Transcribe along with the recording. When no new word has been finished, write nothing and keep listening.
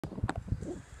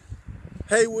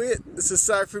Hey Whit, this is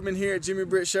Cy Freeman here at Jimmy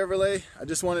Britt Chevrolet. I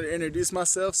just wanted to introduce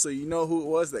myself so you know who it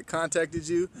was that contacted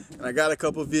you, and I got a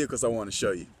couple of vehicles I want to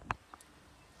show you.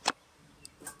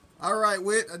 Alright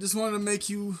Whit, I just wanted to make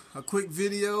you a quick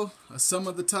video of some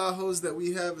of the Tahoes that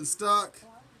we have in stock.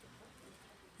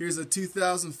 Here's a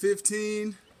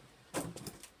 2015.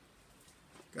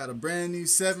 Got a brand new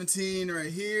 17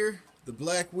 right here, the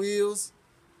black wheels.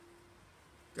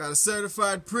 Got a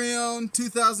certified pre-owned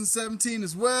 2017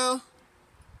 as well.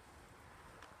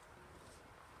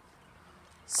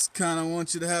 Just kind of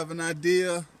want you to have an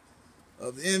idea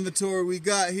of the inventory we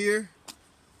got here. I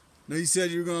know you said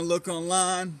you were going to look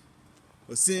online,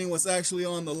 but seeing what's actually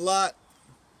on the lot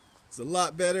is a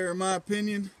lot better in my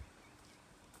opinion.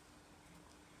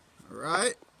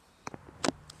 Alright.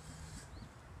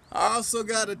 I also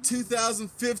got a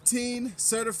 2015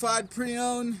 certified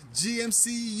pre-owned GMC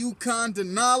Yukon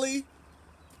Denali.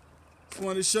 Just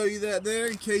wanted to show you that there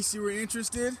in case you were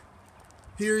interested.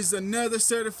 Here's another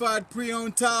certified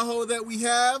pre-owned Tahoe that we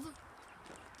have.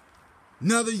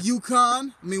 Another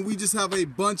Yukon. I mean, we just have a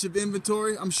bunch of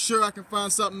inventory. I'm sure I can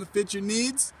find something to fit your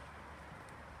needs.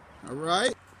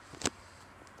 Alright.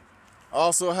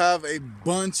 Also have a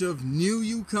bunch of new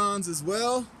Yukons as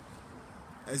well,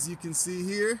 as you can see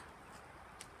here.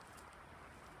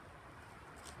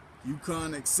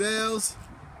 Yukon XLs.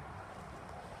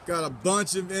 Got a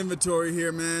bunch of inventory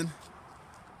here, man.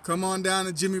 Come on down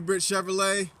to Jimmy Britt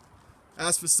Chevrolet.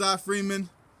 Ask for Cy Freeman.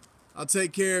 I'll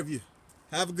take care of you.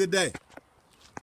 Have a good day.